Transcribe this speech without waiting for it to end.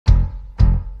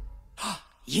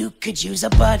You could use a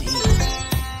buddy.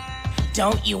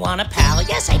 Don't you want a pal?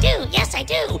 Yes, I do. Yes, I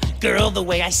do. Girl, the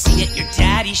way I see it, your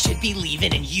daddy should be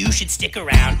leaving and you should stick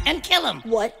around and kill him.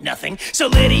 What? Nothing. So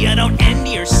Lydia, don't end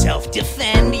yourself.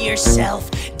 Defend yourself.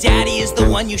 Daddy is the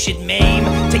one you should maim.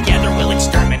 Together we'll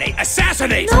exterminate.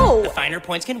 Assassinate! No! The finer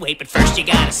points can wait, but first you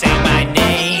gotta say my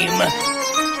name.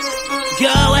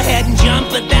 Go ahead and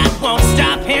jump, but that won't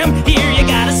stop him. Here you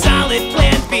got a solid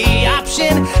plan B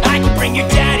option. I can bring your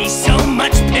daddy so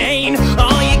much pain.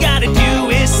 All you gotta do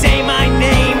is say my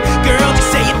name. Girl,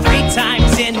 just say it 3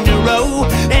 times in a row,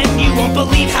 and you won't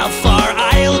believe how far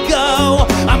I'll go.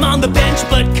 I'm on the bench,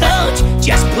 but coach,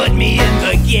 just put me in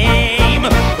the game.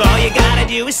 All you gotta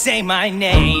do is say my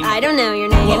name. I don't know your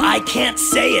name. Well, I can't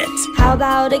say it. How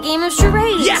about a game of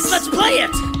charades? Yes, let's play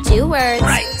it. 2 words.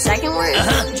 Right. Second word.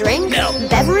 No. Drink.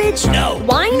 Beverage. No.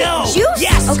 Wine. No. Juice.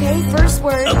 Yes. Okay, first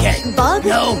word. Okay. Bug.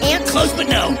 No. Ant. Close, but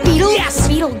no. Beetle. Yes.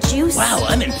 Beetlejuice. Wow,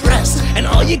 I'm impressed. And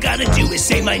all you gotta do is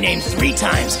say my name 3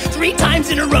 times. 3 times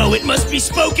in a row. It must be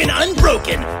spoken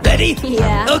unbroken. Ready?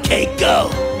 Yeah. Okay, go.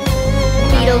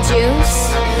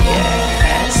 Beetlejuice.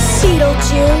 Yes.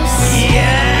 Beetlejuice.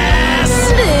 Yes.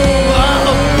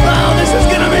 Oh, this is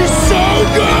gonna be so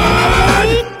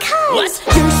good. Because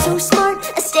What? you're so smart.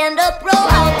 A stand-up role.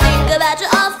 I'll think about your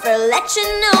offer. Let you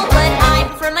know, but I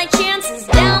prefer my chances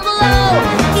down below.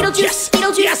 Beetlejuice. Yes.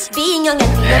 Beetlejuice. Yes. Being young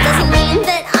and feeble doesn't mean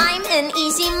that I'm an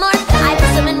easy mark. I put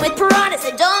someone with piranhas.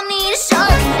 I don't need a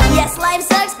shark. Yes, life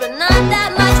sucks, but not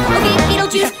that much. Okay,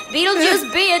 Beetlejuice. Beetlejuice.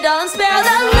 Be a doll and spare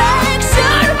the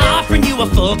lecture. I'm offering you a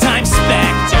full-time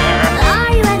specter.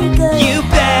 Are you any good? You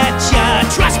betcha.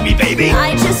 Trust me, baby.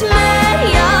 I just met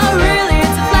ya. Really,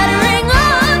 it's a flattering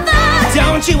offer.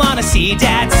 Don't you wanna see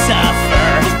Dad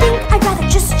suffer? I think I'd rather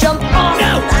just jump off.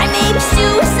 No. I may be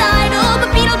suicidal, but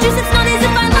Beetlejuice, it's not as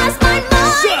if I lost my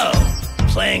mind. So,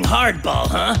 playing hardball,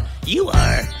 huh? You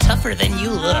are tougher than you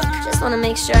look. Just want to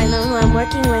make sure I know who I'm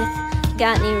working with.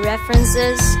 Got any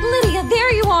references? Lydia,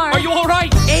 there you are. Are you all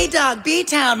right? A-Dog,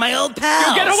 B-Town, my old pal.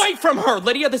 You get away from her,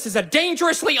 Lydia. This is a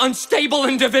dangerously unstable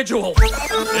individual.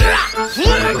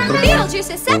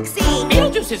 Beetlejuice is sexy.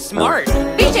 Beetlejuice is smart.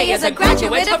 BJ is a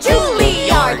graduate of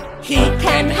Juilliard. He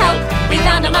can help. We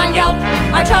found him on Yelp.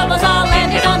 Our troubles all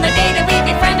ended on the day that we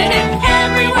befriended him.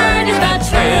 Every word is the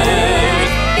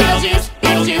truth. Beetlejuice,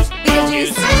 Beetlejuice,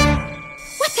 Beetlejuice.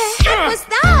 What the heck was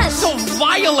that? So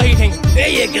violating. There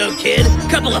you go, kid.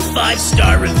 Couple of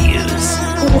 5-star reviews.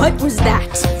 What was that?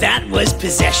 That was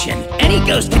possession. Any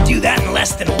ghost could do that in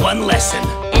less than 1 lesson.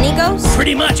 Any ghost?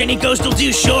 Pretty much any ghost will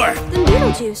do, sure. Then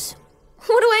Beetlejuice.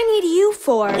 What do I need you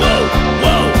for? Whoa,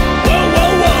 whoa, whoa,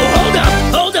 whoa, whoa.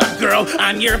 Hold up, girl.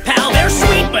 I'm your pal. They're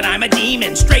sweet, but I'm a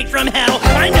demon straight from hell.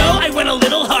 I know I went a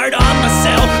little hard on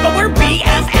myself, but we're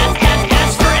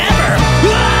BFFFs forever.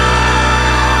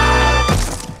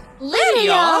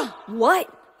 Lydia! What?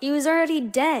 He was already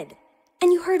dead.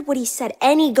 And you heard what he said.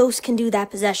 Any ghost can do that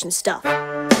possession stuff. We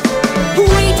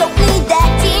don't need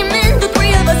that demon. The 3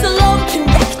 of us alone can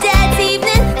wreck